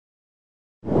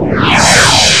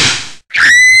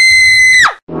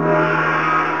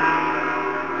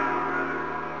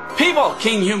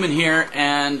Kinghuman here,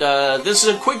 and this is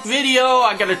a quick video.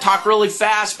 I gotta talk really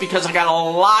fast because I got a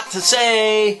lot to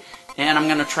say, and I'm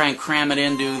gonna try and cram it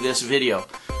into this video.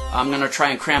 I'm gonna try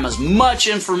and cram as much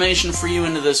information for you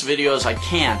into this video as I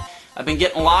can. I've been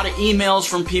getting a lot of emails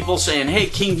from people saying, hey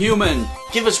Kinghuman,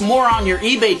 give us more on your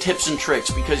eBay tips and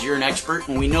tricks because you're an expert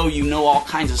and we know you know all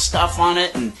kinds of stuff on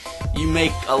it and you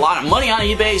make a lot of money on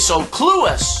eBay, so clue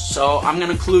us. So I'm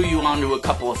gonna clue you onto a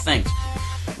couple of things.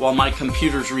 While my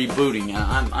computer's rebooting,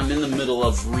 I'm in the middle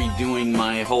of redoing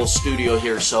my whole studio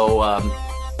here, so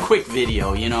quick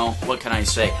video, you know, what can I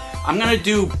say? I'm gonna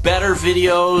do better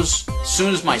videos as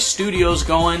soon as my studio's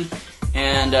going,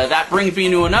 and that brings me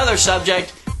to another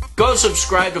subject. Go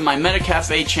subscribe to my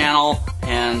Metacafe channel,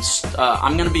 and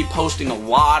I'm gonna be posting a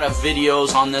lot of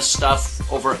videos on this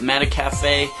stuff over at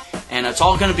Metacafe, and it's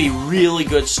all gonna be really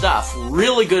good stuff,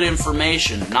 really good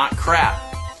information, not crap.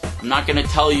 I'm not going to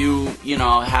tell you, you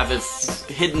know, have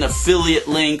hidden affiliate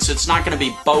links. It's not going to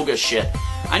be bogus shit.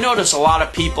 I notice a lot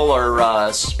of people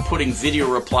are putting video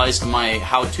replies to my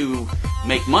how to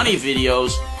make money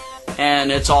videos,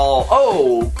 and it's all,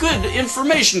 oh, good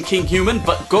information, Kinghuman,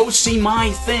 but go see my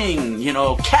thing, you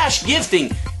know, cash gifting.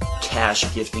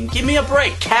 Cash gifting. Give me a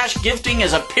break. Cash gifting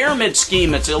is a pyramid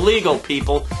scheme. It's illegal,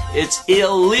 people. It's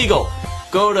illegal.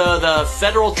 Go to the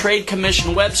Federal Trade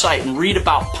Commission website and read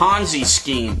about Ponzi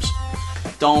schemes.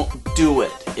 Don't do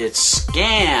it. It's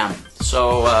scam.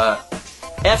 So,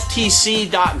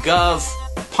 FTC.gov,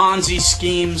 Ponzi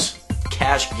schemes,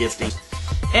 cash gifting.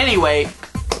 Anyway,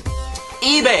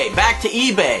 eBay. Back to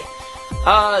eBay.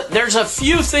 There's a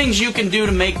few things you can do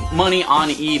to make money on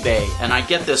eBay, and I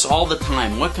get this all the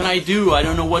time. What can I do? I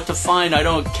don't know what to find.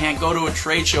 Can't go to a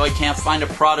trade show. I can't find a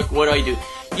product. What do I do?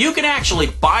 You can actually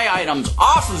buy items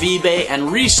off of eBay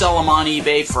and resell them on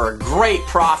eBay for a great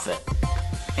profit.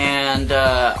 And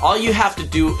all you have to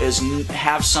do is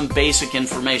have some basic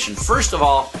information. First of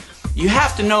all, you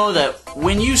have to know that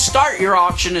when you start your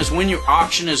auction is when your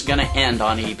auction is going to end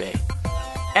on eBay.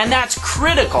 And that's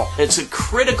critical. It's a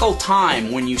critical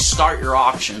time when you start your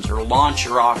auctions or launch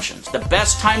your auctions. The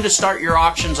best time to start your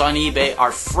auctions on eBay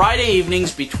are Friday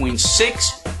evenings between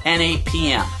 6 and 8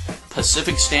 p.m.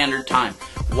 Pacific Standard Time.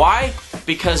 Why?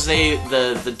 Because the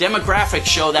demographics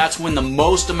show that's when the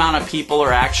most amount of people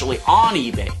are actually on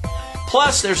eBay.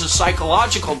 Plus, there's a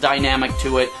psychological dynamic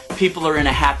to it. People are in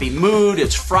a happy mood.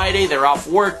 It's Friday. They're off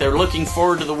work. They're looking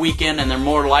forward to the weekend, and they're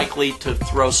more likely to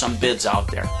throw some bids out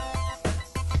there.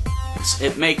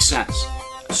 It makes sense.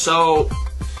 So,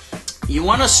 you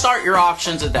want to start your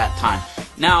auctions at that time.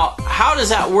 Now, how does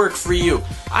that work for you?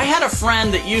 I had a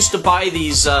friend that used to buy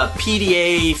these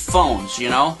PDA phones, you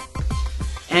know,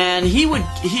 and he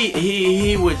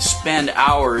would spend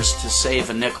hours to save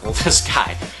a nickel. This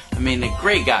guy, I mean, a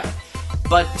great guy,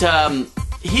 but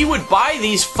he would buy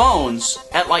these phones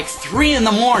at like 3 in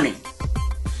the morning,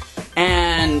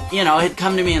 and you know, he'd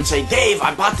come to me and say, "Dave,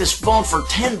 I bought this phone for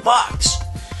 $10.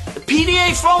 The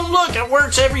PDA phone, look, it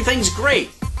works, everything's great."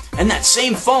 And that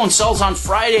same phone sells on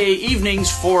Friday evenings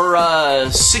for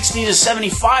 60 to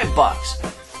 75 bucks.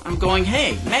 I'm going,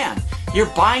 hey, man, you're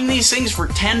buying these things for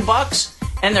 10 bucks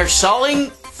and they're selling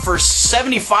for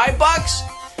 75 bucks?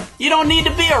 You don't need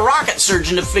to be a rocket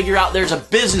surgeon to figure out there's a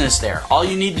business there. All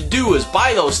you need to do is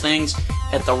buy those things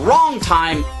at the wrong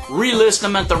time, relist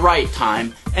them at the right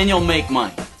time, and you'll make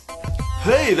money.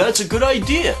 Hey, that's a good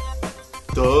idea.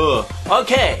 Duh.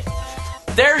 Okay.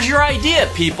 There's your idea,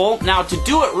 people. Now, to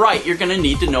do it right, you're going to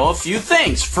need to know a few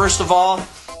things. First of all,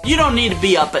 you don't need to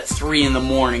be up at 3 in the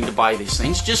morning to buy these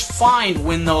things. Just find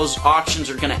when those auctions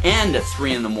are going to end at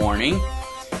 3 in the morning.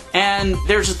 And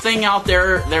there's a thing out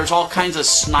there, there's all kinds of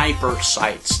sniper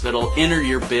sites that'll enter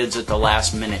your bids at the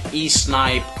last minute.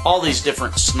 eSnipe, all these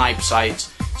different snipe sites.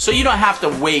 So you don't have to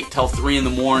wait till 3 in the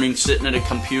morning, sitting at a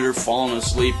computer, falling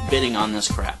asleep, bidding on this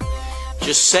crap.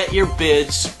 Just set your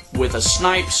bids with a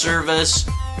snipe service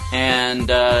and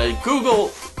Google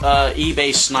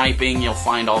eBay sniping. You'll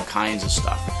find all kinds of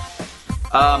stuff.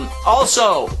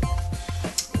 Also,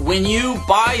 when you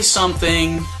buy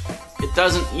something, it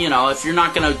doesn't, you know, if you're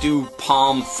not going to do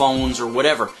Palm phones or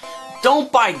whatever,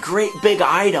 don't buy great big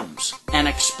items and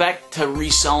expect to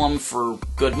resell them for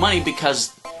good money,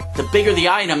 because the bigger the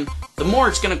item, the more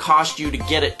it's going to cost you to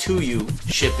get it to you,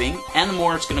 shipping, and the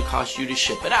more it's going to cost you to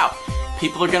ship it out.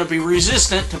 People are going to be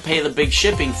resistant to pay the big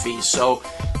shipping fees, so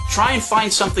try and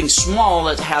find something small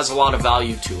that has a lot of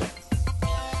value to it.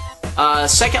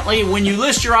 Secondly, when you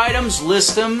list your items,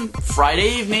 list them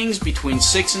Friday evenings between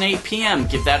 6 and 8 p.m.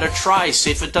 Give that a try. See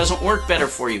if it doesn't work better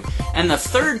for you. And the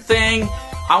third thing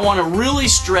I want to really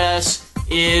stress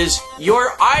is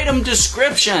your item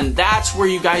description. That's where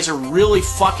you guys are really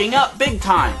fucking up big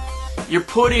time. You're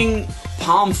putting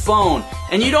Palm phone,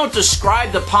 and you don't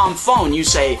describe the Palm phone. You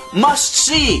say, must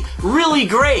see, really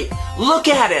great, look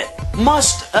at it,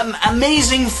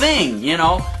 amazing thing, you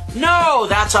know. No,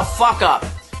 that's a fuck up.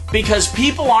 Because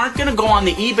people aren't going to go on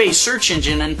the eBay search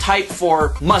engine and type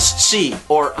for must see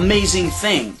or amazing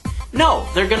thing. No,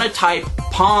 they're going to type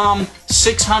Palm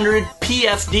 600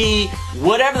 PFD,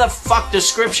 whatever the fuck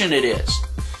description it is.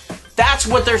 That's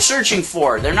what they're searching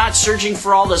for. They're not searching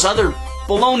for all this other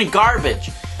baloney garbage.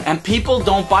 And people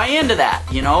don't buy into that,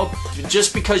 you know.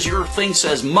 Just because your thing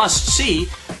says must see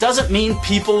doesn't mean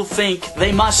people think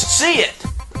they must see it.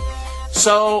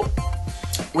 So,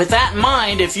 with that in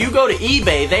mind, if you go to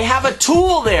eBay, they have a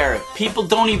tool there. People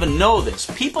don't even know this.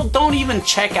 People don't even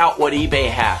check out what eBay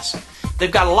has.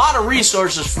 They've got a lot of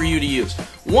resources for you to use.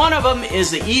 One of them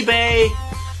is the eBay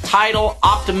title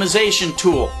optimization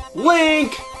tool.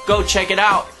 Link! Go check it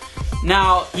out.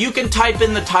 Now, you can type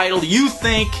in the title you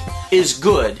think is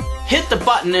good. Hit the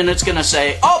button and it's going to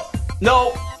say, oh,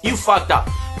 no, you fucked up.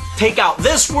 Take out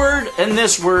this word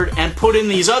and put in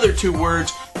these other two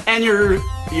words, and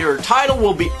your title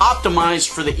will be optimized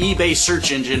for the eBay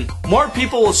search engine. More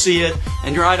people will see it,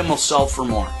 and your item will sell for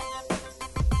more.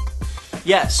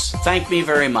 Yes, thank me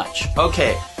very much.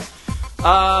 Okay.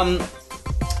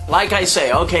 Like I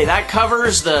say, okay, that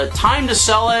covers the time to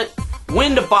sell it,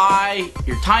 when to buy,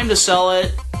 your time to sell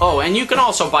it. Oh, and you can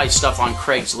also buy stuff on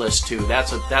Craigslist too.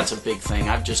 That's a big thing.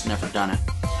 I've just never done it.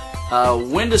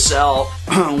 When to sell,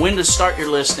 when to start your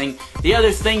listing. The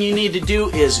other thing you need to do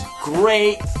is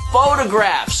great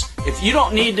photographs. If you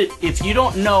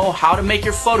don't know how to make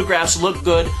your photographs look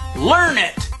good, learn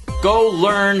it. Go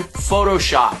learn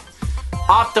Photoshop.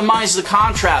 Optimize the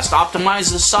contrast,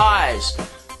 optimize the size.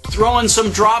 Throw in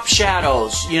some drop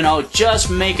shadows, you know, just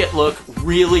make it look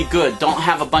really good. Don't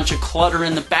have a bunch of clutter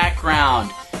in the background.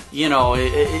 You know,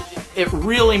 it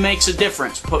really makes a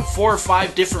difference. Put 4 or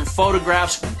 5 different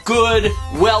photographs, good,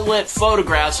 well-lit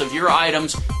photographs of your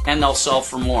items, and they'll sell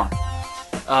for more.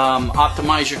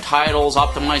 Optimize your titles,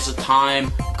 optimize the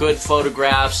time, good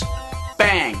photographs,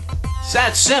 bang. It's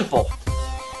that simple.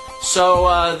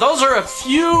 So those are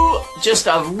just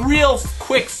a real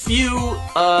quick few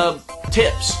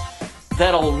tips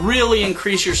that'll really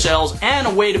increase your sales, and a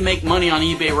way to make money on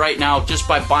eBay right now just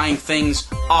by buying things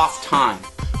off time.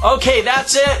 Okay,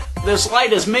 that's it. This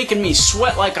light is making me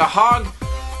sweat like a hog.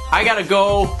 I gotta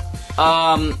go.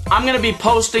 I'm gonna be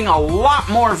posting a lot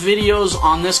more videos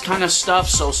on this kind of stuff,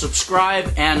 so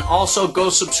subscribe, and also go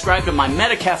subscribe to my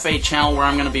Metacafe channel, where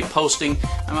I'm gonna be posting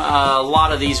a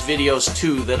lot of these videos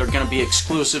too that are gonna be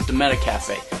exclusive to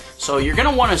Metacafe. So you're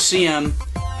gonna want to see them,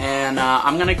 and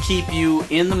I'm gonna keep you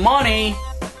in the money.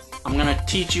 I'm gonna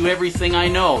teach you everything I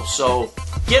know, so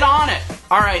get on it.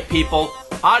 Alright people,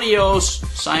 adios,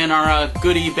 sayonara,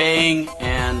 good eBaying,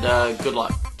 and good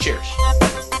luck. Cheers.